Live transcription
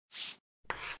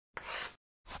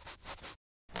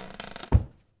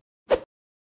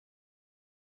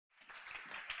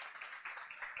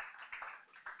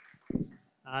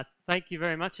Thank you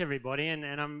very much, everybody, and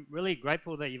I'm really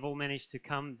grateful that you've all managed to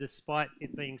come despite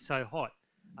it being so hot.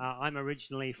 I'm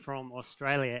originally from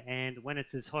Australia, and when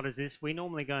it's as hot as this, we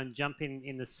normally go and jump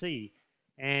in the sea.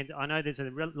 And I know there's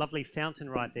a lovely fountain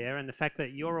right there, and the fact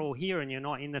that you're all here and you're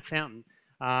not in the fountain,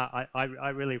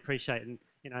 I really appreciate it. And,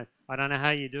 I don't know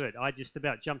how you do it. I just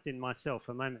about jumped in myself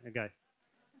a moment ago.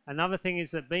 Another thing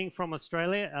is that being from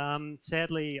Australia,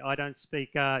 sadly, I don't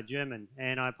speak German,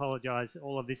 and I apologise,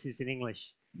 all of this is in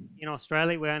English. In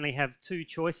Australia, we only have two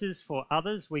choices for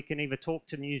others. We can either talk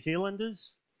to New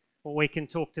Zealanders or we can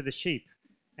talk to the sheep,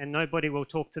 and nobody will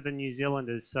talk to the New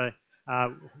Zealanders. So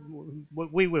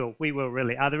we will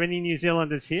really. Are there any New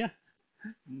Zealanders here?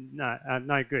 No,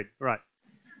 no good, right.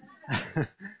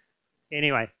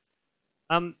 Anyway,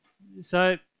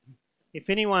 so if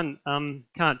anyone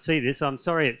can't see this, I'm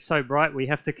sorry it's so bright. We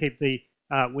have to keep the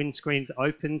windscreens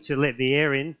open to let the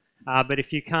air in. But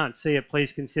if you can't see it,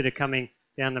 please consider coming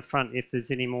down the front if there's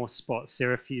any more spots.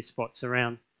 There are a few spots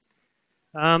around.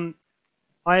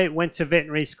 I went to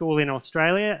veterinary school in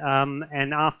Australia,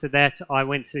 and after that I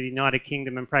went to the United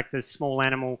Kingdom and practiced small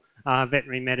animal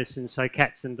veterinary medicine, so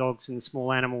cats and dogs and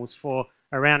small animals, for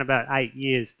around about 8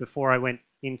 years before I went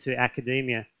into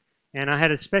academia. And I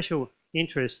had a special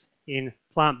interest in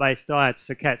plant-based diets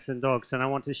for cats and dogs, and I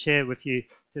want to share with you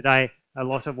today a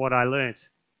lot of what I learnt.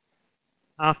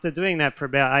 After doing that for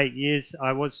about 8 years,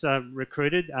 I was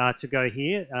recruited to go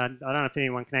here. I don't know if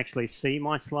anyone can actually see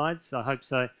my slides. I hope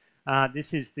so.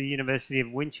 This is the University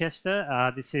of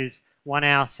Winchester. This is 1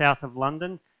 hour south of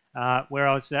London, where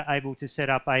I was able to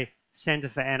set up a Centre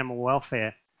for Animal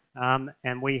Welfare.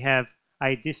 And we have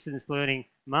a distance learning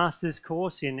master's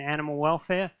course in animal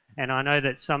welfare. And I know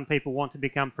that some people want to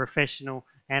become professional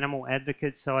animal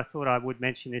advocates, so I thought I would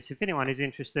mention this. If anyone is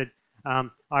interested,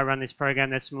 I run this program.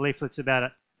 There's some leaflets about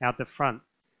it out the front.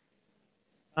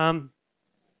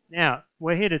 Now,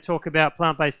 we're here to talk about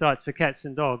plant-based diets for cats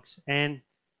and dogs, and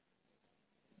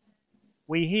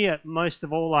we hear most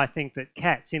of all, I think, that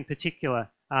cats in particular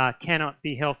cannot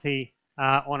be healthy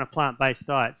on a plant-based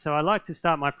diet. So I'd like to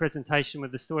start my presentation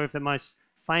with the story of the most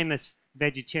famous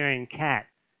vegetarian cat.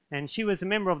 And she was a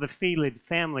member of the felid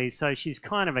family, so she's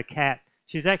kind of a cat.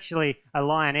 She's actually a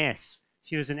lioness.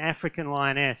 She was an African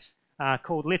lioness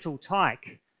called Little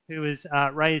Tyke, who was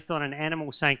raised on an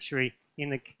animal sanctuary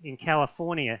in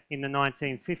California in the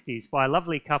 1950s by a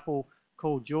lovely couple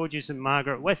called Georges and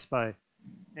Margaret Westbow.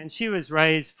 And she was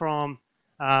raised from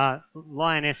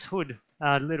lionesshood,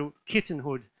 little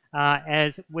kittenhood,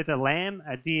 as with a lamb,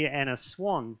 a deer, and a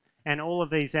swan. And all of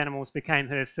these animals became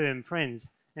her firm friends.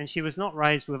 And she was not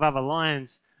raised with other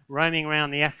lions roaming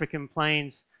around the African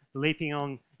plains, leaping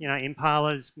on,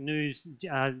 impalas, gnus,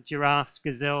 giraffes,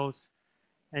 gazelles.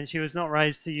 And she was not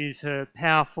raised to use her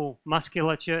powerful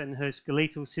musculature and her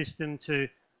skeletal system to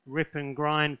rip and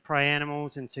grind prey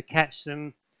animals and to catch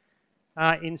them.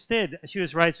 Instead, she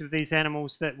was raised with these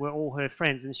animals that were all her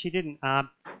friends, and she didn't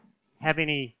have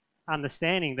any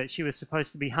understanding that she was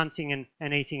supposed to be hunting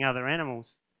and eating other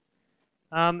animals.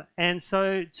 And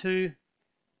so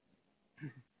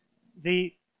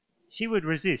she would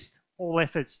resist all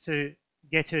efforts to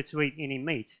get her to eat any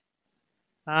meat.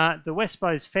 The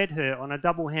Westbows fed her on a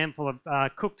double handful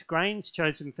of cooked grains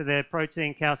chosen for their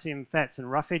protein, calcium, fats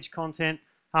and roughage content,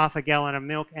 half a gallon of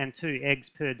milk and 2 eggs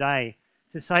per day.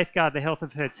 To safeguard the health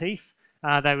of her teeth,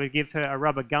 they would give her a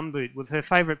rubber gumboot with her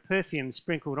favourite perfume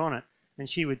sprinkled on it, and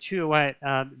she would chew away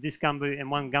at this gumboot, and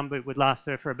one gumboot would last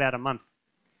her for about a month.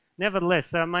 Nevertheless,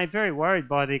 they were made very worried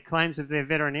by the claims of their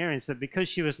veterinarians that because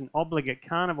she was an obligate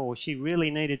carnivore, she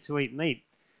really needed to eat meat.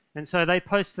 And so they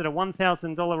posted a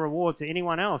 $1,000 reward to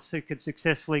anyone else who could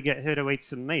successfully get her to eat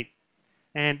some meat.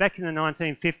 And back in the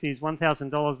 1950s,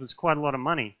 $1,000 was quite a lot of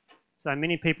money. So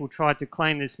many people tried to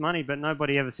claim this money, but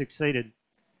nobody ever succeeded.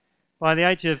 By the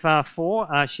age of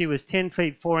 4, she was 10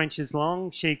 feet 4 inches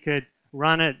long. She could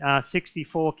run at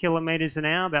 64 kilometers an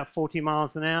hour, about 40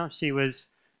 miles an hour. She was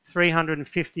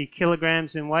 350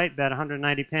 kilograms in weight, about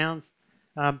 180 pounds.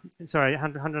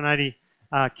 180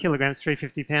 kilograms,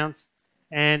 350 pounds.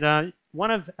 And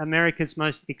one of America's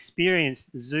most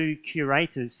experienced zoo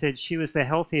curators said she was the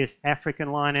healthiest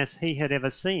African lioness he had ever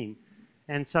seen.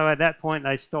 And so at that point,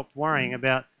 they stopped worrying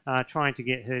about trying to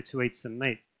get her to eat some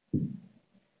meat.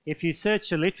 If you search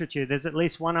the literature, there's at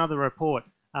least one other report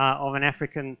of an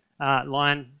African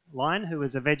lion who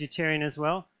was a vegetarian as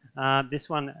well. This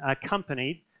one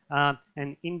accompanied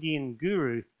an Indian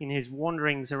guru in his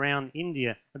wanderings around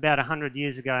India about 100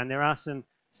 years ago. And there are some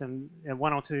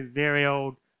 1 or 2 very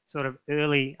old sort of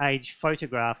early age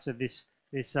photographs of this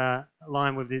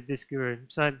lion with this guru.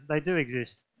 So they do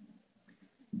exist.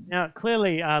 Now,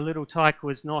 clearly, little Tyke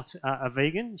was not a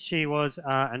vegan. She was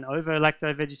an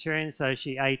ovo-lacto vegetarian, so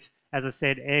she ate, as I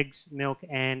said, eggs, milk,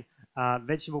 and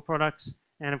vegetable products.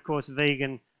 And of course,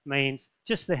 vegan means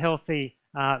just the healthy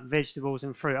vegetables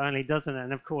and fruit only, doesn't it?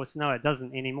 And of course, no, it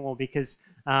doesn't anymore, because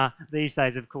these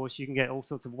days, of course, you can get all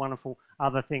sorts of wonderful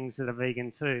other things that are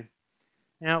vegan too.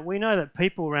 Now, we know that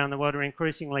people around the world are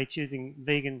increasingly choosing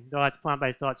vegan diets,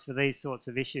 plant-based diets for these sorts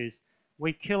of issues.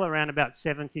 We kill around about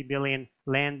 70 billion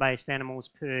land-based animals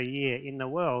per year in the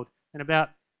world, and about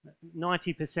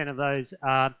 90% of those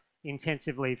are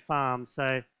intensively farmed.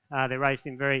 So they're raised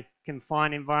in very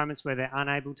confined environments where they're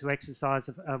unable to exercise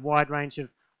a wide range of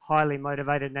highly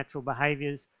motivated natural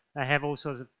behaviours. They have all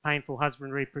sorts of painful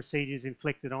husbandry procedures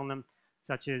inflicted on them,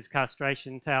 such as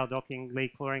castration, tail docking,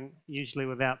 lead clawing, usually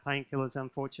without painkillers,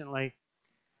 unfortunately.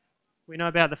 We know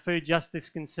about the food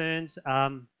justice concerns.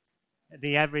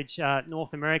 The average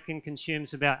North American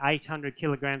consumes about 800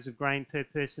 kilograms of grain per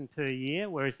person per year,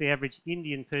 whereas the average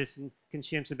Indian person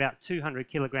consumes about 200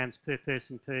 kilograms per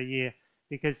person per year,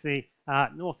 because the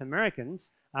North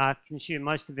Americans consume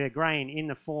most of their grain in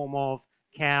the form of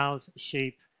cows,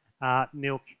 sheep,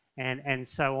 milk, and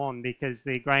so on, because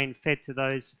the grain fed to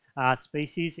those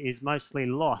species is mostly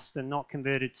lost and not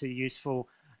converted to useful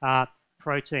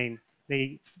protein.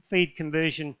 The feed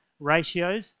conversion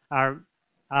ratios are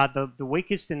the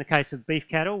weakest in the case of beef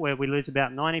cattle, where we lose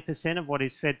about 90% of what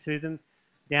is fed to them,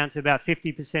 down to about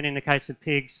 50% in the case of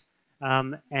pigs,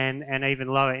 and even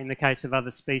lower in the case of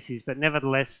other species. But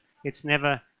nevertheless, it's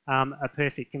never a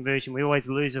perfect conversion. We always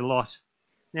lose a lot.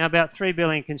 Now, about 3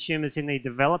 billion consumers in the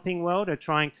developing world are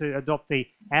trying to adopt the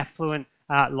affluent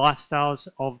lifestyles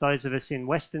of those of us in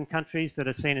Western countries that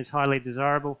are seen as highly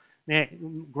desirable. They're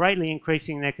greatly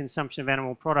increasing their consumption of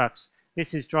animal products.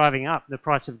 This is driving up the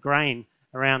price of grain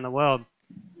around the world.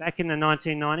 Back in the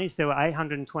 1990s, there were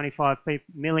 825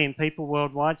 million people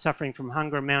worldwide suffering from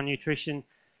hunger and malnutrition.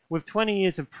 With 20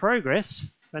 years of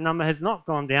progress, the number has not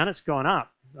gone down, it's gone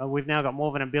up. We've now got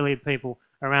more than 1 billion people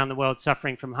around the world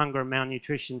suffering from hunger and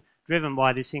malnutrition, driven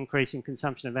by this increase in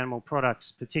consumption of animal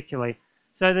products particularly.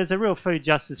 So there's a real food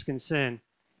justice concern.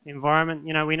 Environment,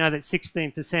 you know, we know that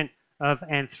 16% of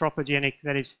anthropogenic,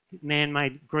 that is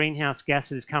man-made greenhouse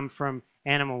gases, come from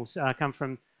animals, come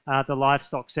from the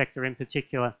livestock sector in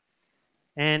particular.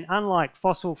 And unlike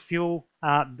fossil fuel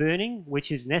burning,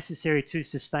 which is necessary to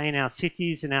sustain our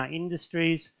cities and our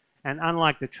industries, and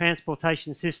unlike the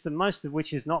transportation system, most of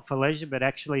which is not for leisure but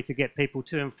actually to get people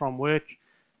to and from work,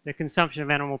 the consumption of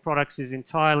animal products is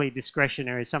entirely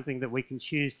discretionary, something that we can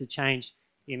choose to change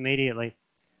immediately.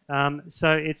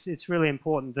 So it's really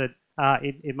important that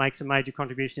it makes a major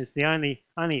contribution. It's the only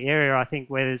area, I think,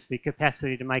 where there's the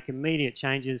capacity to make immediate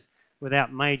changes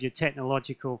without major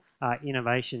technological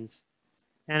innovations.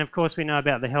 And of course, we know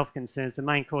about the health concerns. The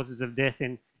main causes of death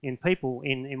in people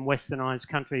in westernized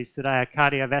countries today are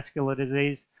cardiovascular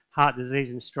disease, heart disease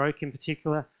and stroke in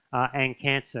particular, and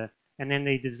cancer. And then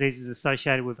the diseases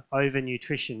associated with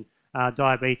overnutrition,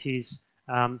 diabetes,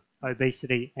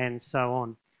 obesity, and so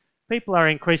on. People are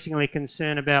increasingly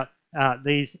concerned about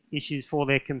these issues for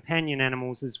their companion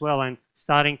animals as well, and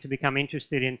starting to become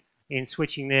interested in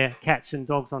switching their cats and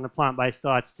dogs onto plant-based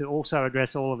diets to also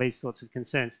address all of these sorts of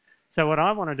concerns. So what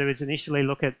I want to do is initially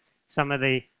look at some of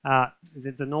the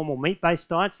normal meat-based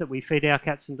diets that we feed our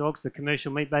cats and dogs, the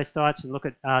commercial meat-based diets, and look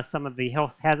at some of the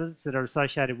health hazards that are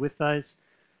associated with those.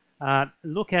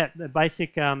 Look at the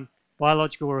basic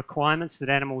biological requirements that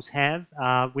animals have,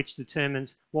 which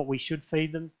determines what we should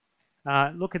feed them.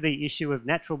 Look at the issue of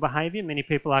natural behaviour. Many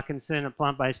people are concerned that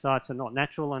plant-based diets are not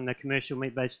natural and the commercial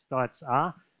meat-based diets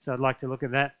are, so I'd like to look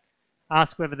at that.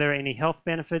 Ask whether there are any health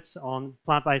benefits on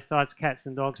plant-based diets, cats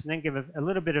and dogs, and then give a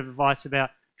little bit of advice about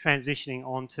transitioning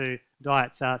onto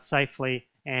diets safely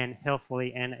and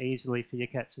healthily and easily for your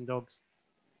cats and dogs.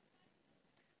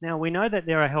 Now, we know that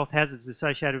there are health hazards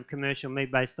associated with commercial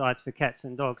meat-based diets for cats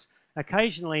and dogs.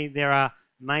 Occasionally, there are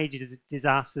major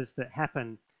disasters that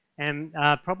happen, and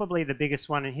probably the biggest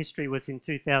one in history was in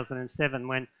 2007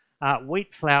 when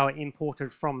wheat flour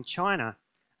imported from China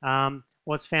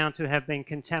was found to have been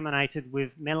contaminated with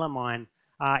melamine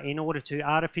in order to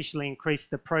artificially increase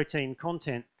the protein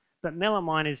content. But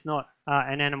melamine is not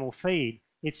an animal feed.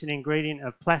 It's an ingredient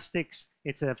of plastics,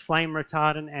 it's a flame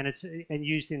retardant, and it's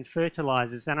used in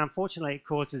fertilizers. And unfortunately, it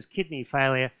causes kidney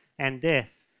failure and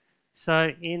death.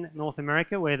 So in North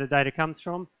America, where the data comes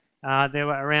from, there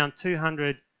were around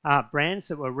 200 brands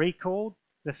that were recalled.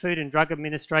 The Food and Drug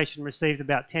Administration received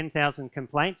about 10,000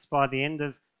 complaints by the end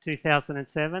of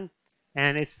 2007.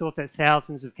 And it's thought that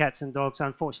thousands of cats and dogs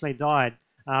unfortunately died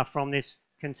from this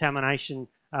contamination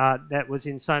that was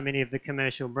in so many of the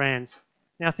commercial brands.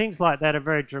 Now, things like that are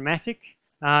very dramatic.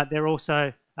 They're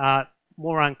also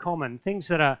more uncommon. Things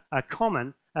that are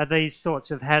common are these sorts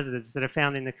of hazards that are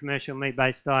found in the commercial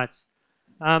meat-based diets.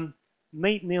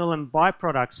 Meat, meal, and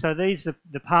byproducts. So these are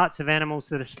the parts of animals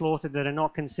that are slaughtered that are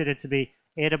not considered to be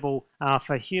edible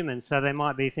for humans. So they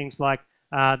might be things like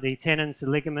the tendons, the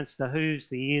ligaments, the hooves,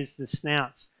 the ears, the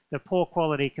snouts, the poor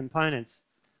quality components.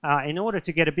 In order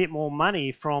to get a bit more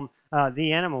money from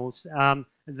the animals,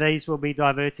 these will be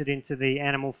diverted into the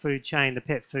animal food chain, the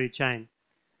pet food chain.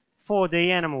 4D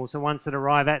animals are ones that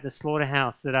arrive at the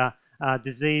slaughterhouse that are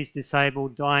diseased,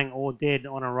 disabled, dying, or dead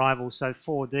on arrival. So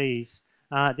 4Ds,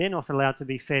 they're not allowed to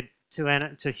be fed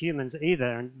to humans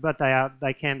either, but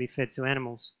they can be fed to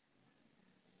animals.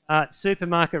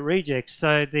 Supermarket rejects.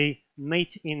 So the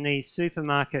meat in the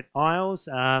supermarket aisles,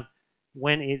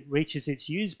 when it reaches its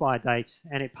use-by date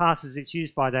and it passes its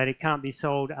use-by date, it can't be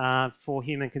sold for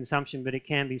human consumption, but it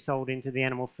can be sold into the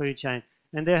animal food chain.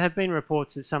 And there have been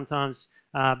reports that sometimes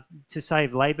to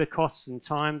save labour costs and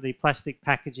time, the plastic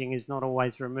packaging is not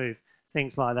always removed,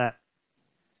 things like that.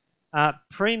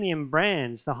 Premium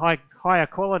brands, the higher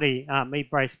quality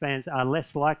meat-based brands are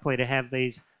less likely to have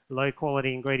these low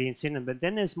quality ingredients in them, but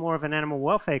then there's more of an animal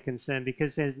welfare concern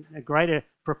because there's a greater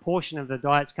proportion of the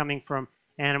diets coming from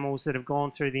animals that have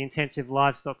gone through the intensive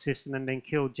livestock system and been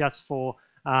killed just for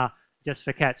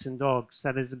cats and dogs.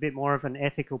 So there's a bit more of an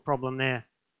ethical problem there.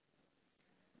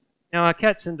 Now, our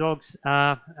cats and dogs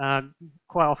are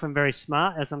quite often very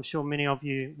smart, as I'm sure many of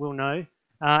you will know,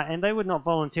 and they would not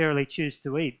voluntarily choose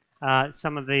to eat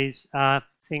some of these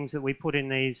things that we put in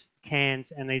these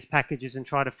cans and these packages and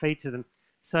try to feed to them.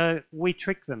 So we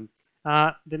trick them.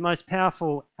 The most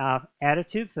powerful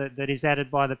additive that is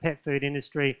added by the pet food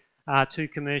industry to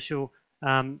commercial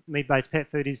meat-based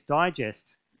pet food is digest.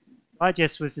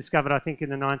 Digest was discovered, I think, in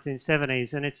the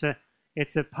 1970s, and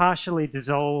it's a partially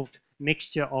dissolved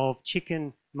mixture of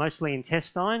chicken, mostly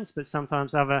intestines, but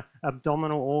sometimes other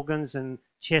abdominal organs and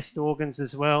chest organs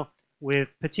as well, with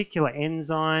particular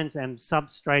enzymes and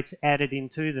substrates added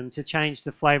into them to change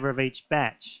the flavour of each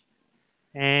batch.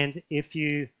 And if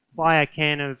you buy a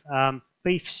can of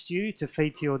beef stew to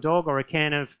feed to your dog, or a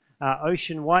can of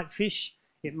ocean whitefish,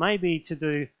 it may be to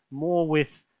do more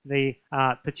with the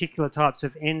particular types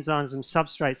of enzymes and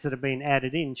substrates that have been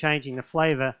added in, changing the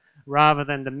flavour, rather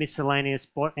than the miscellaneous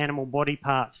animal body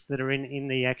parts that are in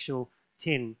the actual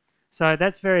tin. So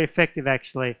that's very effective,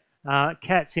 actually.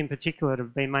 Cats in particular that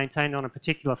have been maintained on a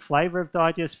particular flavour of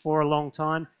digest for a long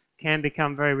time can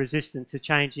become very resistant to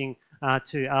changing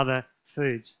to other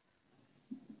foods.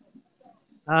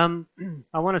 I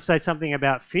want to say something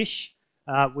about fish.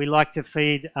 We like to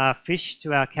feed fish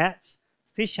to our cats.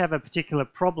 Fish have a particular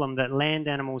problem that land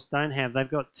animals don't have. They've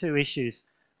got two issues.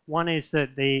 One is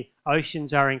that the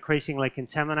oceans are increasingly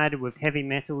contaminated with heavy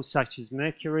metals such as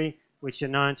mercury, which are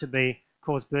known to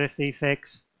cause birth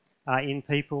defects in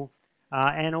people,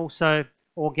 and also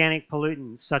organic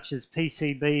pollutants such as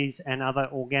PCBs and other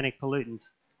organic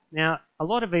pollutants. Now, a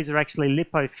lot of these are actually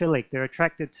lipophilic. They're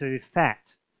attracted to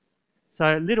fat.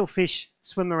 So little fish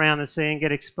swim around the sea and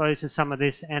get exposed to some of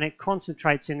this, and it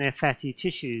concentrates in their fatty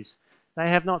tissues. They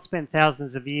have not spent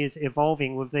thousands of years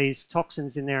evolving with these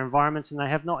toxins in their environments, and they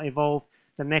have not evolved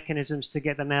the mechanisms to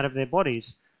get them out of their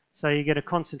bodies. So you get a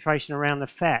concentration around the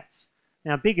fats.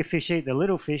 Now, bigger fish eat the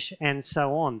little fish, and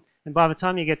so on. And by the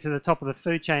time you get to the top of the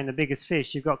food chain, the biggest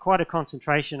fish, you've got quite a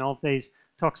concentration of these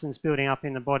toxins building up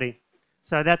in the body.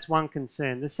 So that's one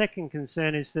concern. The second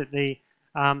concern is that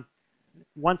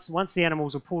once the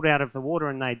animals are pulled out of the water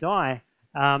and they die,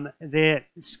 their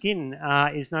skin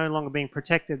is no longer being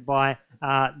protected by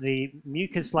the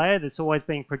mucus layer that's always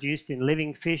being produced in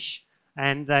living fish,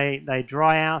 and they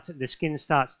dry out, the skin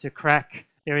starts to crack,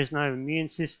 there is no immune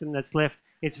system that's left.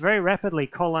 It's very rapidly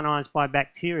colonized by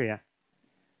bacteria.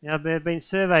 Now, there have been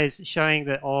surveys showing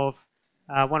that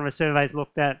one of the surveys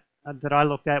that I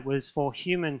looked at was for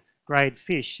human grade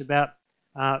fish. About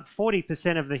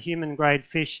 40% of the human grade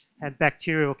fish had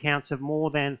bacterial counts of more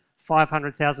than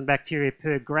 500,000 bacteria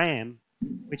per gram,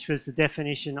 which was the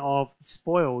definition of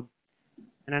spoiled.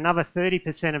 And another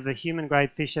 30% of the human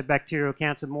grade fish had bacterial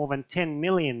counts of more than 10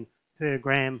 million per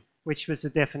gram, which was the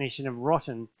definition of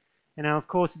rotten. And now, of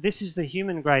course, this is the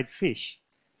human grade fish.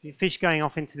 The fish going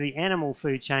off into the animal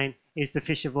food chain is the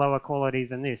fish of lower quality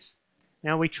than this.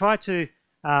 Now, we try to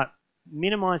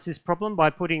minimize this problem by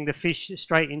putting the fish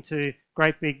straight into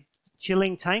great big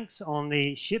chilling tanks on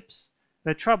the ships.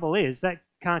 The trouble is that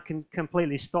can't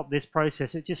completely stop this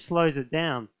process. It just slows it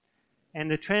down. And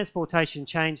the transportation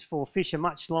chains for fish are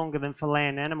much longer than for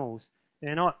land animals.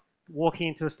 They're not walking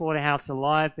into a slaughterhouse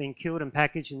alive, being killed and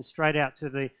packaged and straight out to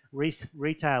the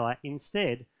retailer.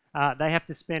 Instead, they have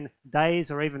to spend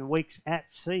days or even weeks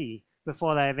at sea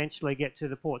before they eventually get to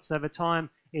the port. So the time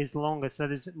is longer, so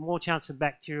there's more chance of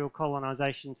bacterial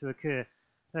colonization to occur.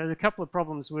 There's a couple of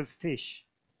problems with fish.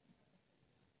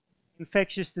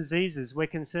 Infectious diseases. We're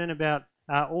concerned about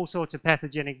all sorts of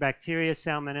pathogenic bacteria,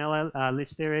 Salmonella,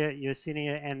 Listeria,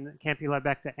 Yersinia, and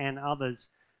Campylobacter, and others.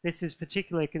 This is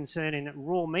particularly a concern in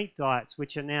raw meat diets,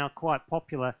 which are now quite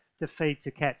popular to feed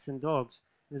to cats and dogs.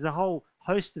 There's a whole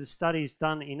host of studies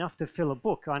done, enough to fill a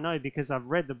book. I know because I've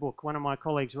read the book. One of my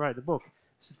colleagues wrote the book.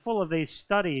 It's full of these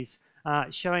studies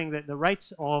showing that the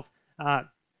rates of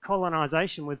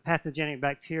colonization with pathogenic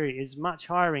bacteria is much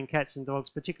higher in cats and dogs,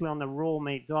 particularly on the raw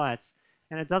meat diets.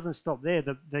 And it doesn't stop there.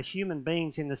 The human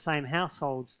beings in the same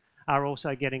households are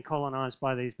also getting colonized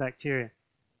by these bacteria.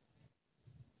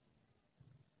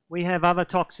 We have other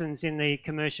toxins in the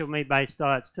commercial meat-based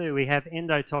diets too. We have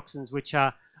endotoxins, which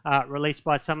are released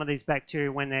by some of these bacteria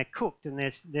when they're cooked, and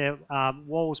their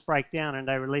walls break down and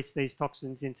they release these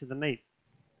toxins into the meat.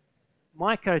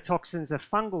 Mycotoxins are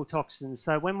fungal toxins,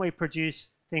 so when we produce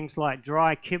things like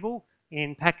dry kibble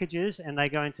in packages and they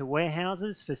go into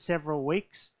warehouses for several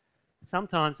weeks,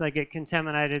 sometimes they get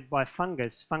contaminated by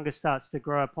fungus. Fungus starts to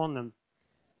grow upon them.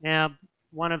 Now,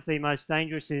 one of the most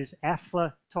dangerous is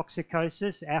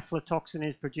aflatoxicosis. Aflatoxin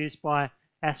is produced by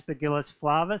Aspergillus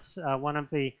flavus, one of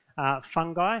the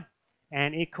fungi,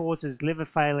 and it causes liver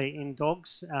failure in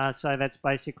dogs. So that's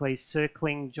basically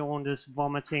circling, jaundice,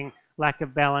 vomiting, lack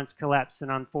of balance, collapse,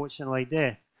 and unfortunately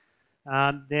death.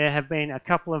 There have been a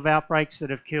couple of outbreaks that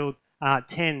have killed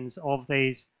tens of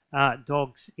these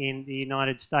dogs in the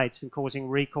United States and causing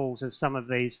recalls of some of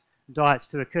these diets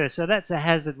to occur. So that's a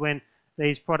hazard when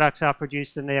these products are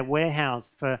produced and they're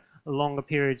warehoused for longer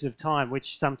periods of time,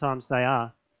 which sometimes they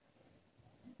are.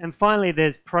 And finally,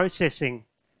 there's processing.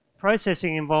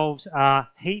 Processing involves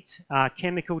heat,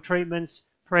 chemical treatments,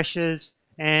 pressures,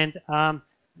 and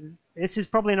this is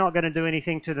probably not going to do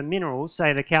anything to the minerals,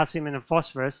 say the calcium and the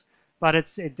phosphorus, but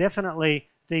it definitely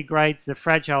degrades the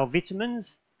fragile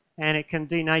vitamins, and it can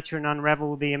denature and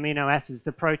unravel the amino acids,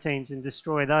 the proteins, and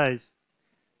destroy those.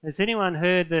 Has anyone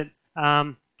heard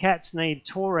that cats need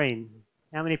taurine?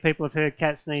 How many people have heard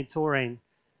cats need taurine?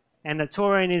 And the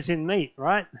taurine is in meat,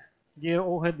 right? You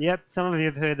all heard, yep, some of you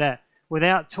have heard that.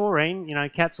 Without taurine, you know,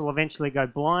 cats will eventually go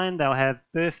blind, they'll have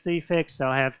birth defects,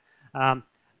 they'll have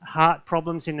heart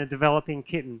problems in the developing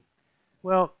kitten.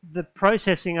 Well, the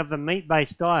processing of the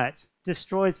meat-based diets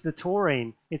destroys the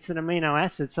taurine. It's an amino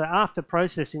acid, so after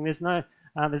processing, there's not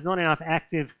enough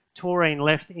active taurine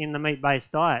left in the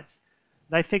meat-based diets.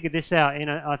 They figured this out in,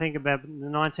 I think, about the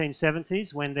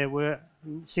 1970s when there were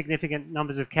significant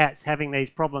numbers of cats having these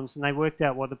problems, and they worked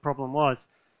out what the problem was.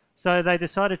 So they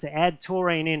decided to add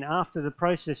taurine in after the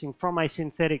processing from a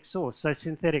synthetic source. So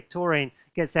synthetic taurine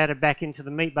gets added back into the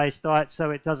meat-based diet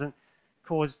so it doesn't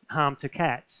cause harm to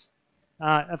cats.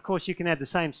 Of course, you can add the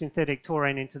same synthetic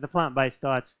taurine into the plant-based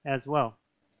diets as well.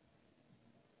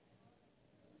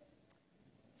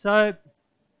 So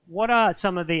what are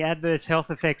some of the adverse health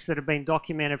effects that have been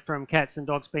documented from cats and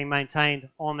dogs being maintained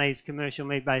on these commercial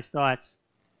meat-based diets?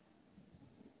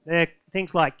 There are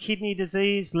things like kidney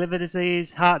disease, liver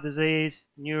disease, heart disease,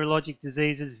 neurologic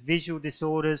diseases, visual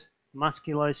disorders,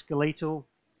 musculoskeletal,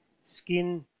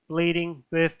 skin, bleeding,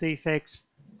 birth defects,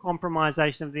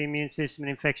 compromisation of the immune system,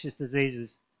 and infectious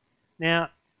diseases. Now,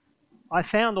 I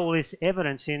found all this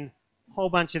evidence in a whole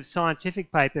bunch of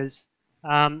scientific papers,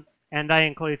 and they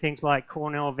include things like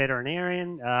Cornell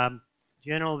Veterinarian,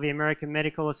 Journal of the American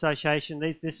Medical Association.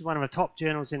 This is one of the top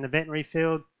journals in the veterinary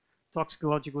field,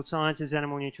 Toxicological Sciences,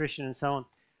 Animal Nutrition, and so on.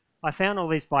 I found all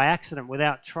these by accident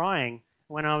without trying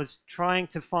when I was trying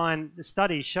to find the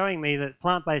studies showing me that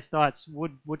plant-based diets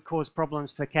would cause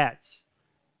problems for cats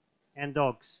and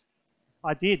dogs.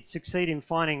 I did succeed in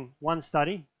finding one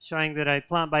study showing that a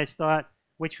plant-based diet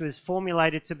which was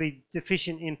formulated to be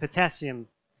deficient in potassium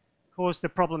caused a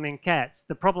problem in cats.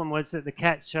 The problem was that the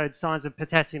cats showed signs of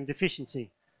potassium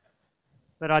deficiency.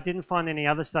 But I didn't find any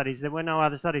other studies. There were no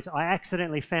other studies. I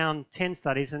accidentally found 10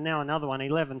 studies and now another one,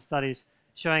 11 studies,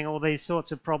 showing all these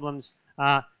sorts of problems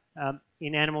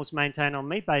in animals maintained on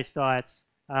meat-based diets.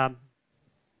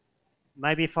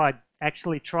 Maybe if I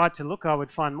actually tried to look, I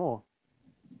would find more.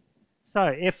 So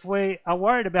if we are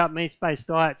worried about meat-based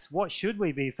diets, what should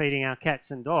we be feeding our cats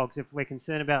and dogs if we're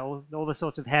concerned about all the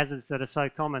sorts of hazards that are so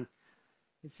common?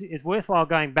 It's worthwhile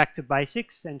going back to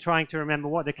basics and trying to remember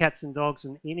what the cats and dogs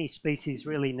and any species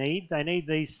really need. They need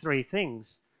these three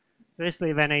things.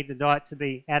 Firstly, they need the diet to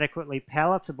be adequately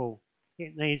palatable.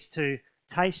 It needs to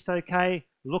taste okay,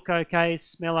 look okay,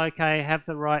 smell okay, have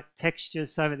the right texture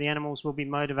so that the animals will be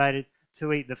motivated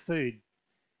to eat the food.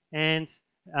 And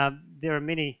there are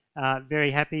many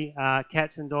very happy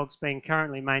cats and dogs being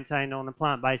currently maintained on a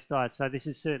plant-based diet, so this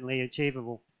is certainly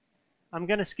achievable. I'm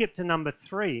going to skip to number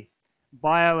 3,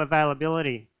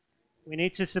 bioavailability. We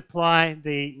need to supply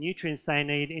the nutrients they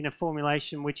need in a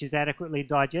formulation which is adequately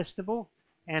digestible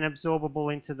and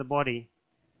absorbable into the body.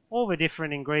 All the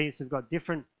different ingredients have got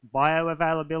different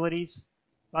bioavailabilities,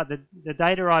 but the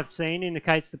data I've seen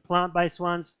indicates the plant-based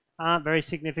ones aren't very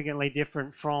significantly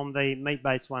different from the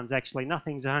meat-based ones. Actually,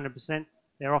 nothing's 100%.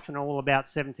 They're often all about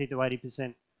 70 to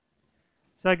 80%.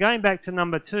 So going back to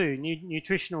number 2,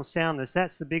 nutritional soundness,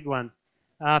 that's the big one.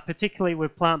 Particularly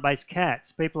with plant-based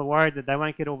cats, people are worried that they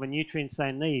won't get all the nutrients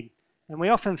they need. And we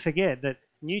often forget that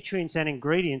nutrients and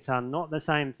ingredients are not the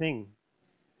same thing.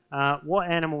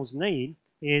 What animals need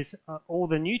is all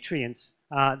the nutrients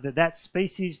that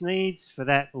species needs for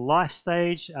that life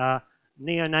stage,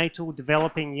 neonatal,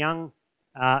 developing young,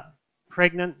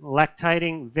 pregnant,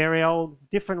 lactating, very old,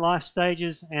 different life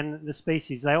stages, and the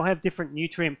species. They all have different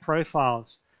nutrient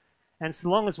profiles. And so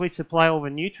long as we supply all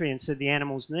the nutrients that the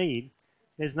animals need,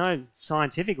 there's no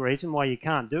scientific reason why you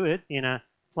can't do it in a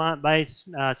plant-based,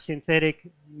 synthetic,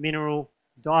 mineral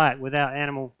diet without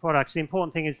animal products. The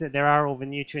important thing is that there are all the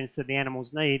nutrients that the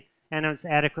animals need, and it's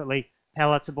adequately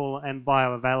palatable and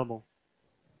bioavailable.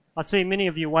 I see many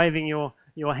of you waving your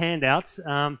handouts.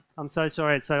 I'm so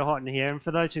sorry it's so hot in here. And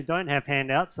for those who don't have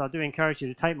handouts, I do encourage you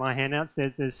to take my handouts.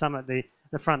 There's some at the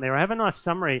front there. I have a nice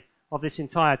summary of this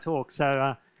entire talk.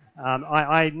 So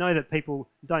I know that people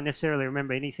don't necessarily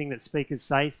remember anything that speakers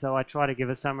say, so I try to give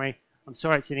a summary. I'm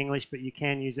sorry it's in English, but you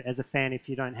can use it as a fan if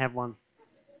you don't have one.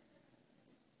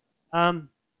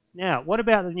 Now, what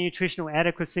about the nutritional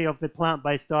adequacy of the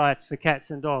plant-based diets for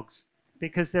cats and dogs?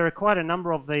 Because there are quite a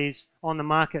number of these on the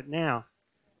market now.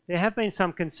 There have been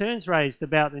some concerns raised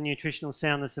about the nutritional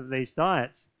soundness of these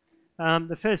diets.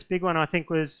 The first big one, I think,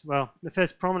 was, well, the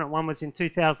first prominent one was in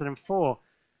 2004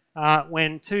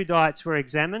 when 2 diets were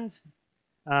examined.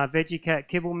 Veggie Cat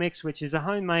Kibble Mix, which is a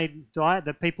homemade diet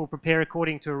that people prepare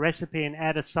according to a recipe and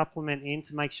add a supplement in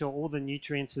to make sure all the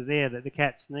nutrients are there that the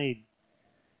cats need.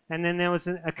 And then there was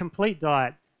a complete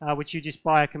diet, which you just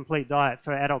buy a complete diet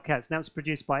for adult cats. And that was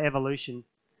produced by Evolution.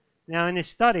 Now, in this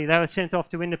study, they were sent off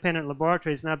to independent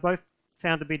laboratories, and they both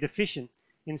found to be deficient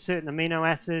in certain amino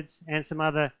acids and some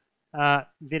other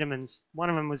vitamins. One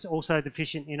of them was also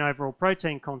deficient in overall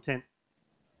protein content.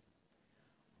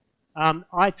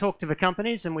 I talked to the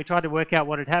companies, and we tried to work out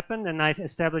what had happened, and they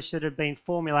established that there had been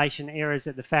formulation errors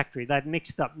at the factory. They'd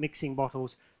mixed up mixing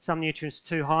bottles. Some nutrients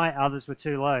too high, others were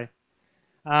too low.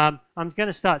 I'm going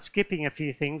to start skipping a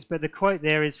few things, but the quote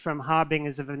there is from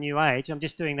Harbingers of a New Age. I'm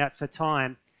just doing that for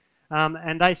time.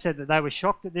 And they said that they were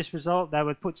shocked at this result. They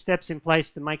would put steps in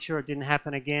place to make sure it didn't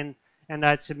happen again, and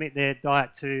they'd submit their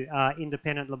diet to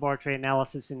independent laboratory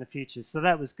analysis in the future. So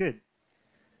that was good.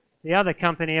 The other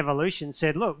company, Evolution,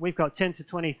 said, look, we've got 10 to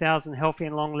 20,000 healthy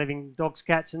and long-living dogs,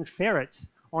 cats, and ferrets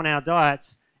on our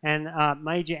diets, and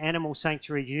major animal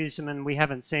sanctuaries use them, and we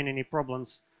haven't seen any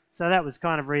problems. So that was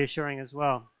kind of reassuring as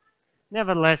well.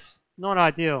 Nevertheless, not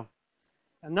ideal.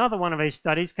 Another one of these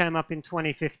studies came up in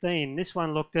 2015. This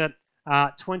one looked at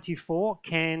 24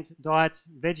 canned diets,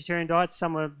 vegetarian diets.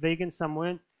 Some were vegan, some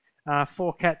weren't,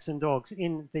 for cats and dogs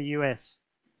in the US.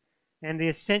 And the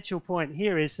essential point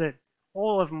here is that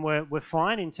all of them were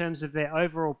fine in terms of their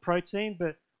overall protein,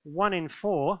 but 1 in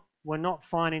 4 were not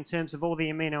fine in terms of all the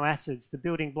amino acids, the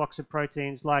building blocks of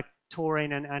proteins like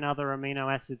taurine and other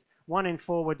amino acids. 1 in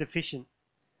 4 were deficient.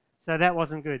 So that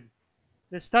wasn't good.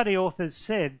 The study authors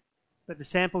said that the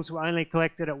samples were only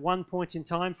collected at one point in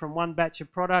time from one batch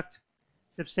of product.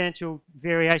 Substantial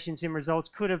variations in results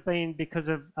could have been because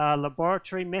of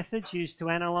laboratory methods used to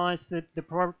analyze the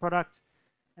product.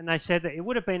 And they said that it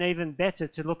would have been even better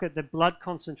to look at the blood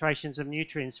concentrations of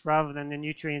nutrients rather than the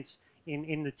nutrients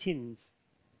in the tins.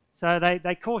 So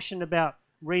they cautioned about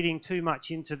reading too much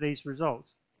into these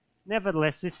results.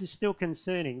 Nevertheless, this is still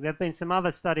concerning. There have been some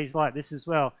other studies like this as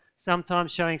well,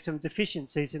 sometimes showing some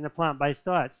deficiencies in the plant-based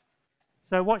diets.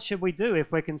 So what should we do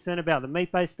if we're concerned about the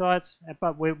meat-based diets,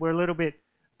 but we're a little bit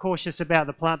cautious about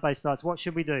the plant-based diets? What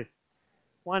should we do?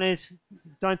 One is,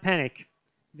 don't panic.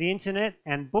 The internet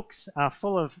and books are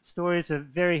full of stories of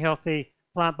very healthy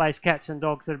plant-based cats and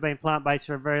dogs that have been plant-based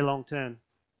for a very long term.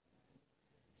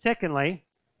 Secondly,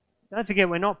 don't forget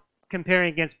we're not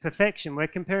comparing against perfection. We're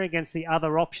comparing against the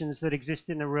other options that exist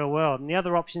in the real world. And the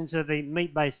other options are the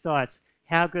meat-based diets.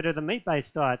 How good are the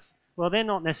meat-based diets? Well, they're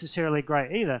not necessarily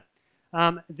great either.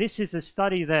 This is a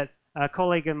study that a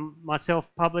colleague and myself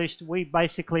published. We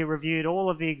basically reviewed all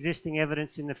of the existing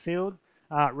evidence in the field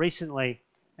recently.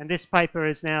 And this paper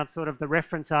is now sort of the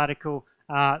reference article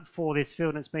for this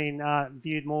field, and it's been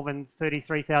viewed more than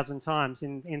 33,000 times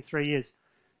in 3 years.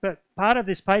 But part of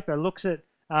this paper looks at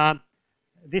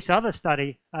this other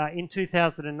study in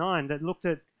 2009 that looked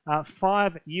at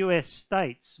 5 US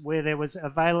states where there was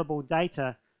available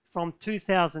data from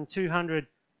 2,200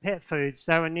 pet foods.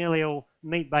 They were nearly all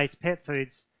meat-based pet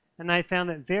foods, and they found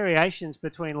that variations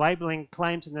between labeling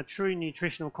claims and the true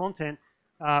nutritional content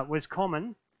was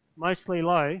common, mostly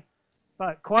low,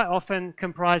 but quite often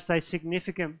comprised a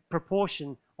significant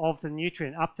proportion of the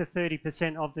nutrient, up to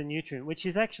 30% of the nutrient, which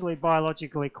is actually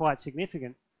biologically quite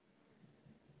significant.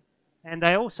 And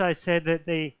they also said that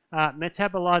the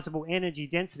metabolizable energy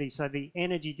density, so the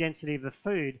energy density of the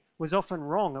food, was often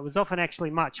wrong. It was often actually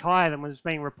much higher than was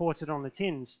being reported on the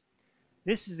tins.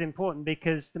 This is important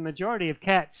because the majority of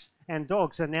cats and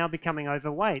dogs are now becoming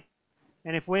overweight.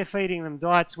 And if we're feeding them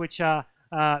diets which are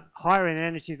higher in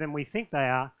energy than we think they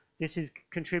are, this is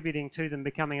contributing to them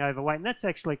becoming overweight. And that's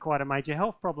actually quite a major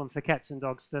health problem for cats and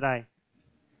dogs today.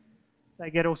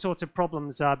 They get all sorts of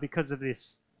problems because of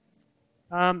this.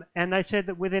 And they said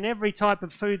that within every type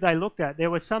of food they looked at, there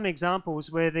were some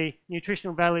examples where the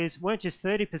nutritional values weren't just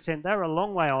 30%, they were a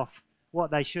long way off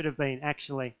what they should have been,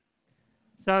 actually.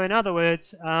 So in other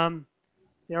words,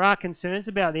 there are concerns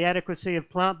about the adequacy of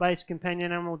plant-based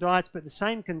companion animal diets, but the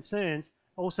same concerns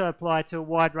also apply to a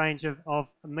wide range of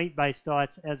meat-based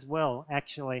diets as well,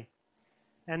 actually.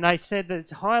 And they said that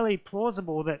it's highly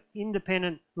plausible that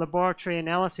independent laboratory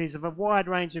analyses of a wide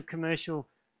range of commercial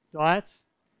diets,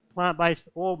 plant-based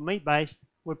or meat-based,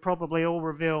 would probably all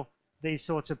reveal these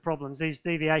sorts of problems, these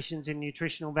deviations in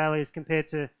nutritional values compared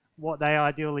to what they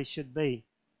ideally should be.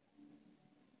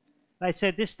 They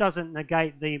said this doesn't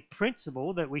negate the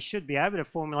principle that we should be able to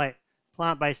formulate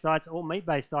plant-based diets or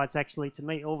meat-based diets actually to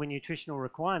meet all the nutritional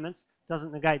requirements.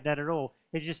 Doesn't negate that at all.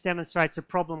 It just demonstrates a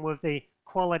problem with the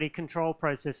quality control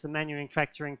process, the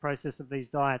manufacturing process of these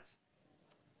diets.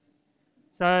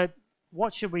 So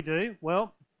what should we do?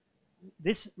 Well,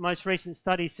 this most recent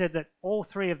study said that all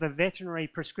 3 of the veterinary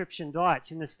prescription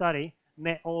diets in the study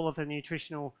met all of the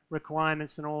nutritional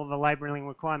requirements and all of the labelling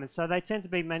requirements. So they tend to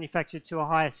be manufactured to a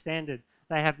higher standard.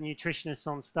 They have nutritionists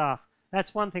on staff.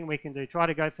 That's one thing we can do. Try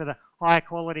to go for the higher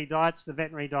quality diets, the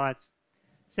veterinary diets.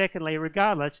 Secondly,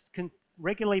 regardless,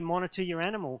 regularly monitor your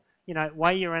animal. You know,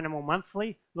 weigh your animal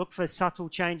monthly. Look for subtle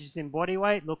changes in body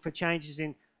weight. Look for changes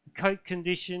in coat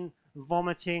condition,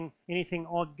 vomiting, anything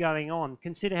odd going on.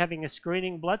 Consider having a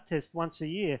screening blood test once a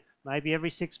year, maybe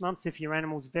every 6 months if your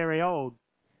animal's very old.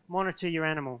 Monitor your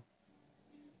animal.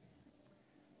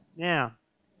 Now,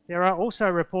 there are also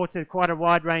reported quite a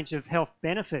wide range of health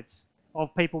benefits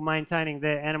of people maintaining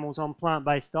their animals on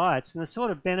plant-based diets. And the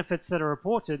sort of benefits that are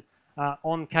reported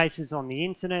on cases on the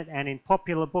internet and in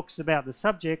popular books about the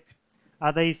subject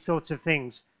are these sorts of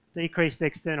things. Decreased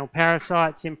external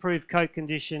parasites, improved coat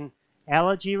condition,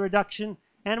 allergy reduction.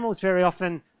 Animals very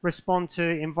often respond to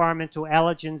environmental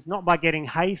allergens not by getting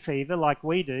hay fever like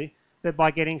we do, but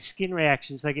by getting skin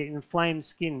reactions. They get inflamed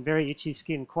skin, very itchy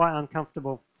skin, quite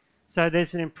uncomfortable. So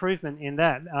there's an improvement in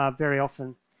that very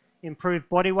often. Improved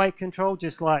body weight control,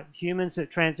 just like humans that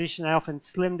transition, they often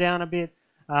slim down a bit.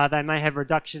 They may have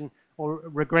reduction or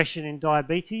regression in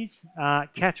diabetes,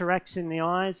 cataracts in the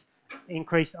eyes,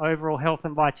 increased overall health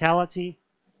and vitality,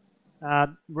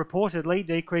 reportedly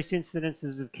decreased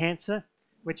incidences of cancer,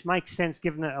 which makes sense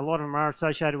given that a lot of them are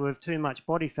associated with too much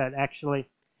body fat actually,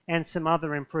 and some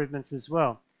other improvements as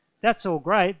well. That's all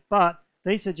great, but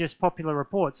these are just popular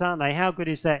reports, aren't they? How good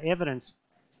is that evidence?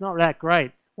 It's not that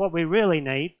great. What we really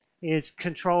need is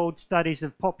controlled studies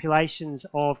of populations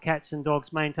of cats and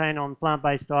dogs maintained on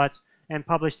plant-based diets and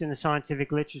published in the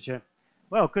scientific literature.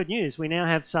 Well, good news, we now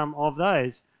have some of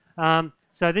those.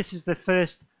 So this is the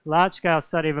first large-scale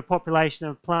study of a population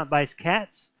of plant-based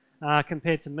cats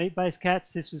compared to meat-based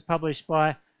cats. This was published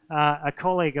by a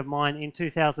colleague of mine in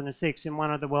 2006 in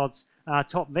one of the world's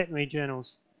top veterinary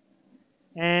journals.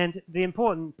 And the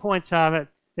important points are that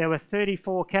there were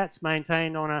 34 cats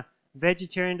maintained on a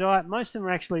vegetarian diet. Most of them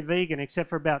were actually vegan, except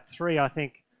for about 3, I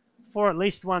think, for at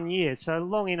least 1 year, so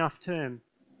long enough term.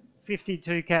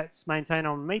 52 cats maintained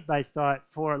on a meat-based diet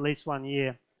for at least 1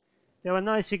 year. There were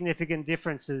no significant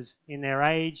differences in their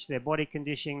age, their body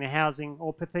conditioning, their housing,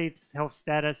 or perceived health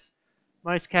status.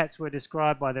 Most cats were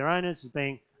described by their owners as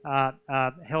being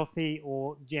healthy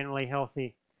or generally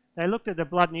healthy. They looked at the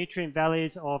blood nutrient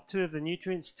values of 2 of the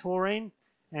nutrients, taurine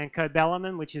and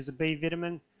cobalamin, which is a B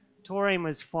vitamin. Taurine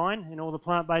was fine in all the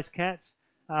plant-based cats.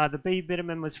 The B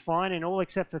vitamin was fine in all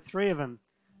except for 3 of them.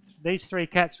 These 3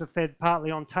 cats were fed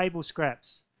partly on table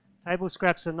scraps. Table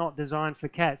scraps are not designed for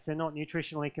cats. They're not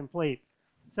nutritionally complete.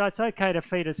 So it's okay to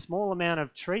feed a small amount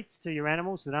of treats to your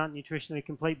animals that aren't nutritionally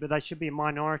complete, but they should be a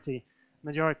minority.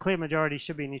 Clear majority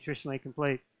should be nutritionally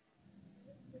complete.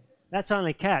 That's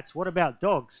only cats. What about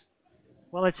dogs?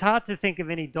 Well, it's hard to think of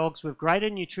any dogs with greater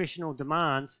nutritional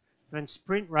demands than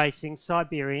sprint racing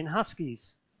Siberian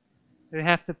Huskies, who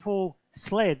have to pull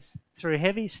sleds through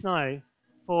heavy snow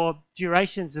for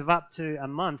durations of up to a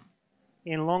month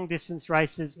in long-distance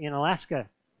races in Alaska.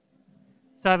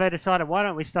 So they decided, why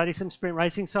don't we study some sprint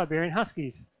racing Siberian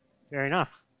Huskies? Fair enough.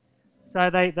 So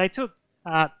they took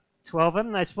 12 of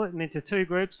them, they split them into 2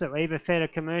 groups that were either fed a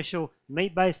commercial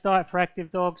meat-based diet for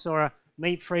active dogs or a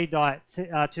meat-free diet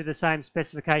to the same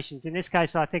specifications. In this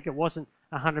case, I think it wasn't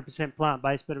 100%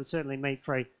 plant-based, but it was certainly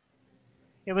meat-free.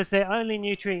 It was their only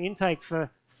nutrient intake for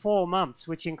 4 months,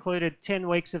 which included 10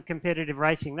 weeks of competitive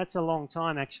racing. That's a long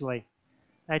time, actually.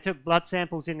 They took blood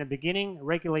samples in the beginning,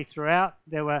 regularly throughout.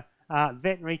 There were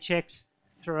veterinary checks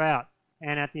throughout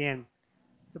and at the end.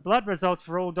 The blood results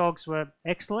for all dogs were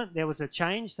excellent. There was a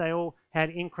change. They all had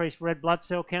increased red blood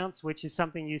cell counts, which is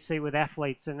something you see with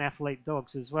athletes and athlete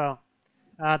dogs as well.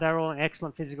 They're all in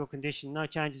excellent physical condition. No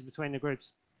changes between the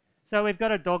groups. So we've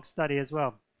got a dog study as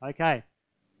well. Okay.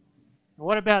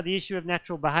 What about the issue of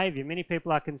natural behavior? Many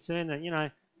people are concerned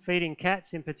that, feeding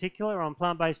cats in particular on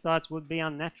plant-based diets would be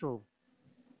unnatural.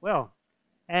 Well,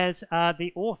 as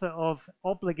the author of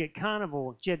Obligate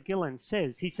Carnivore, Jed Gillen,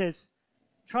 says, he says,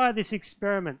 try this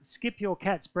experiment. Skip your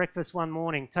cat's breakfast one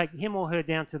morning. Take him or her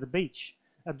down to the beach.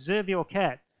 Observe your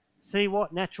cat. See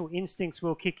what natural instincts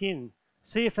will kick in.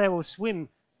 See if they will swim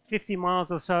 50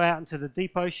 miles or so out into the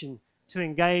deep ocean to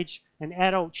engage an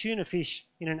adult tuna fish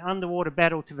in an underwater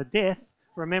battle to the death,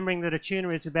 remembering that a tuna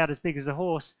is about as big as a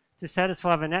horse, to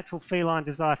satisfy the natural feline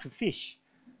desire for fish.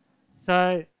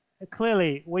 So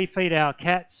clearly we feed our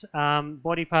cats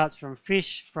body parts from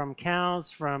fish, from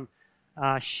cows, from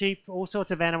sheep, all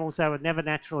sorts of animals they would never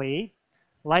naturally eat,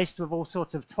 laced with all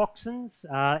sorts of toxins,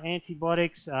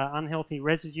 antibiotics, unhealthy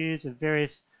residues of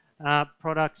various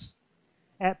products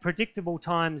at predictable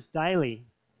times daily.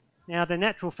 Now, the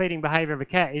natural feeding behavior of a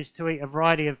cat is to eat a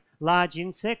variety of large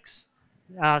insects,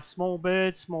 small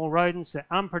birds, small rodents at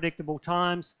unpredictable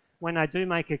times. When they do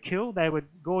make a kill, they would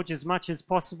gorge as much as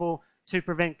possible to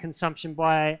prevent consumption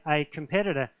by a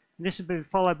competitor. And this would be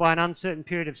followed by an uncertain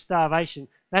period of starvation.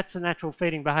 That's the natural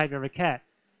feeding behavior of a cat.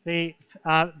 The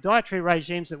dietary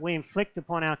regimes that we inflict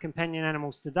upon our companion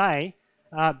animals today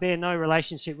bear no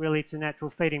relationship really to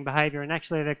natural feeding behavior, and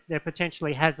actually they're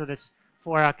potentially hazardous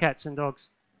for our cats and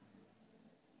dogs.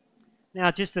 Now,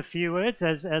 just a few words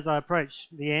as I approach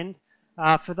the end.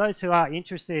 For those who are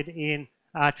interested in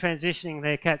transitioning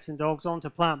their cats and dogs onto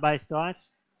plant-based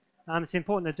diets, it's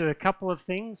important to do a couple of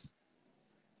things.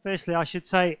 Firstly, I should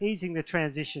say easing the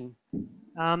transition.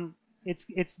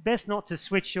 It's best not to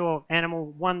switch your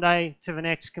animal one day to the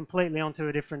next completely onto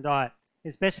a different diet.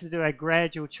 It's best to do a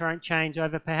gradual change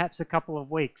over perhaps a couple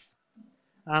of weeks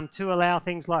to allow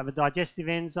things like the digestive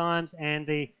enzymes and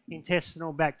the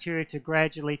intestinal bacteria to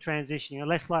gradually transition. You're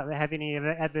less likely to have any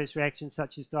adverse reactions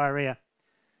such as diarrhea.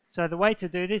 So the way to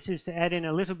do this is to add in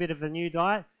a little bit of the new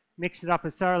diet, mix it up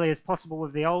as thoroughly as possible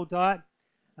with the old diet,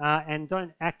 and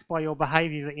don't act by your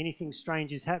behavior that anything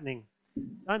strange is happening.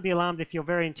 Don't be alarmed if your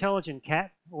very intelligent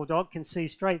cat or dog can see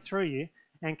straight through you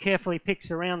and carefully picks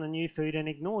around the new food and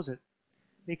ignores it,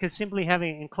 because simply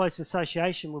having it in close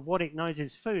association with what it knows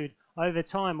is food over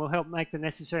time will help make the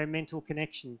necessary mental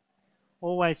connection.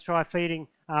 Always try feeding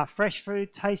fresh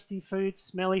food, tasty food,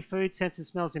 smelly food. Sense of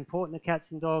smell is important to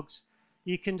cats and dogs.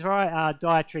 You can try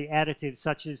dietary additives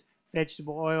such as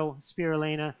vegetable oil,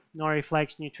 spirulina, nori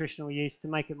flakes, nutritional yeast to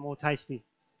make it more tasty.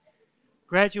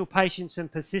 Gradual patience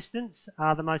and persistence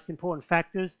are the most important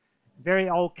factors. Very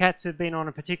old cats who've been on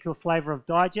a particular flavour of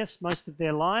digest most of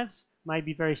their lives may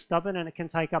be very stubborn, and it can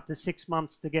take up to 6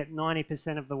 months to get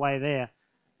 90% of the way there.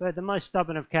 But the most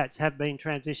stubborn of cats have been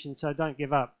transitioned, so don't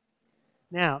give up.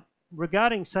 Now,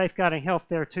 regarding safeguarding health,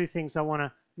 there are 2 things I want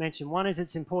to mention. One is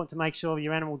it's important to make sure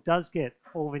your animal does get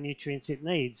all the nutrients it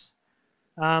needs.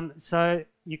 So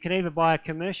you can either buy a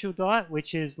commercial diet,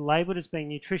 which is labelled as being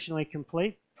nutritionally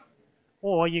complete,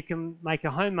 or you can make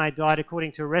a homemade diet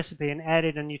according to a recipe and add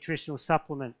in a nutritional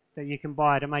supplement that you can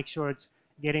buy to make sure it's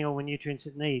getting all the nutrients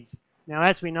it needs. Now,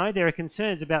 as we know, there are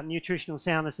concerns about nutritional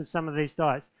soundness of some of these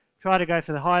diets. Try to go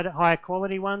for the higher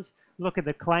quality ones. Look at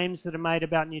the claims that are made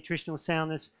about nutritional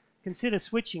soundness. Consider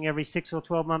switching every 6 or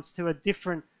 12 months to a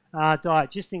different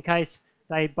diet, just in case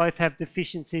they both have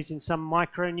deficiencies in some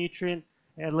micronutrient.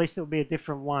 At least it will be a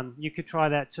different one. You could try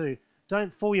that too.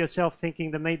 Don't fool yourself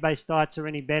thinking the meat-based diets are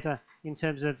any better in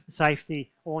terms of safety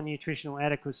or nutritional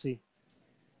adequacy.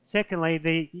 Secondly,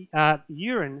 the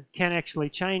urine can actually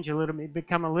change a little bit,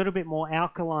 become a little bit more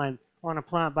alkaline on a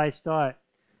plant-based diet.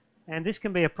 And this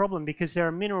can be a problem because there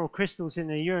are mineral crystals in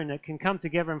the urine that can come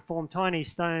together and form tiny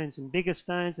stones and bigger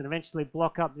stones and eventually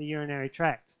block up the urinary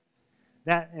tract.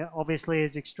 That obviously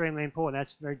is extremely important.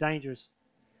 That's very dangerous.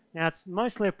 Now, it's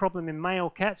mostly a problem in male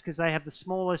cats because they have the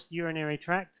smallest urinary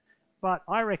tract, but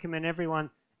I recommend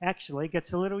everyone actually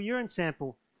gets a little urine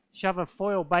sample. Shove a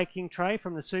foil baking tray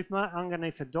from the supermarket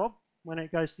underneath a dog when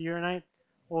it goes to urinate,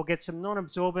 or get some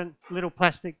non-absorbent little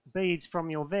plastic beads from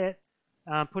your vet,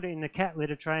 put it in the cat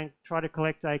litter tray and try to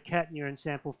collect a cat urine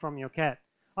sample from your cat.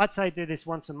 I'd say do this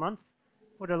once a month.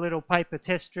 Put a little paper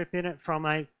test strip in it from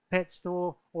a pet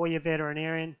store or your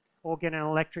veterinarian, or get an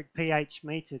electric pH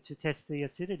meter to test the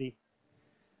acidity.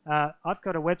 I've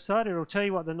got a website. It'll tell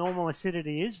you what the normal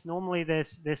acidity is. Normally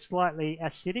they're slightly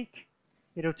acidic.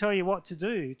 It'll tell you what to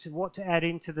do, what to add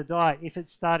into the diet if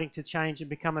it's starting to change and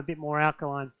become a bit more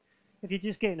alkaline. If you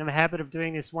just get in the habit of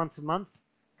doing this once a month,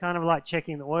 kind of like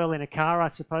checking the oil in a car, I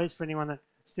suppose, for anyone that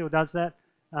still does that,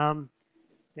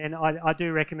 then I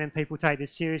do recommend people take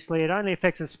this seriously. It only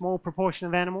affects a small proportion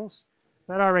of animals,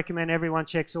 but I recommend everyone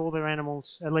checks all their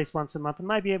animals at least once a month and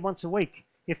maybe once a week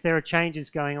if there are changes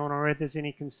going on or if there's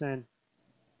any concern.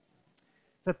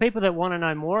 For people that want to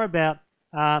know more about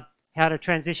how to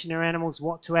transition their animals,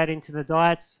 what to add into the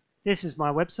diets, this is my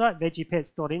website,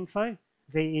 veggiepets.info,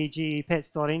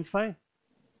 vegepets.info.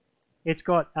 It's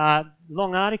got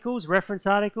long articles, reference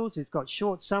articles, it's got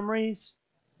short summaries,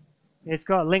 it's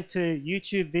got a link to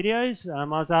YouTube videos. I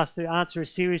was asked to answer a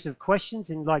series of questions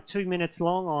in like 2 minutes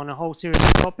long on a whole series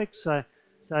of topics, so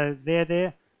they're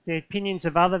there. The opinions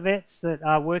of other vets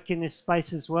that work in this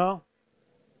space as well.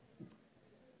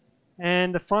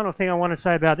 And the final thing I want to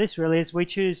say about this really is we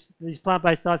choose these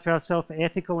plant-based diets for ourselves for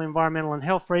ethical, environmental and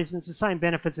health reasons. The same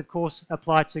benefits, of course,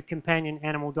 apply to companion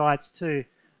animal diets too.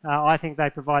 I think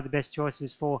they provide the best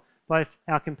choices for both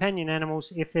our companion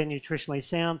animals if they're nutritionally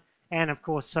sound, and of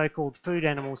course so-called food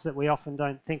animals that we often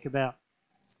don't think about.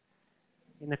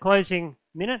 In the closing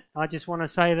minute, I just want to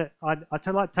say that I'd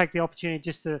like to take the opportunity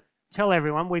just to tell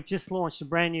everyone we've just launched a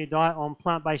brand new diet on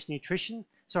plant-based nutrition,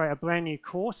 a brand new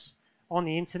course on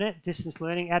the internet, distance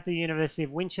learning at the University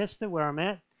of Winchester, where I'm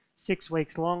at, 6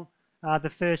 weeks long. The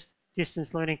first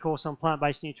distance learning course on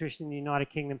plant-based nutrition in the United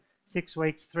Kingdom, 6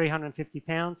 weeks,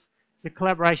 £350. It's a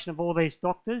collaboration of all these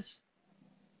doctors,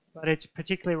 but it's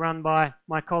particularly run by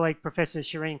my colleague, Professor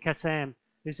Shireen Kassam,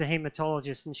 who's a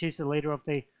haematologist, and she's the leader of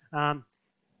the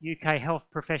UK health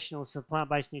professionals for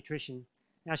plant-based nutrition.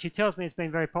 Now, she tells me it's been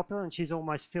very popular and she's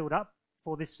almost filled up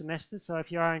for this semester, so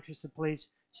if you are interested, please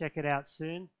check it out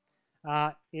soon.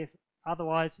 If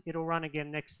otherwise, it'll run again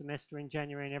next semester in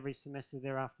January and every semester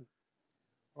thereafter.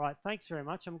 All right, thanks very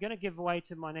much. I'm going to give away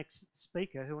to my next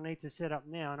speaker who will need to set up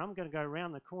now, and I'm going to go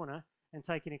around the corner and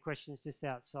take any questions just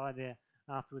outside there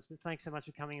afterwards. But thanks so much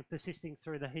for coming and persisting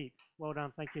through the heat. Well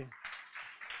done. Thank you.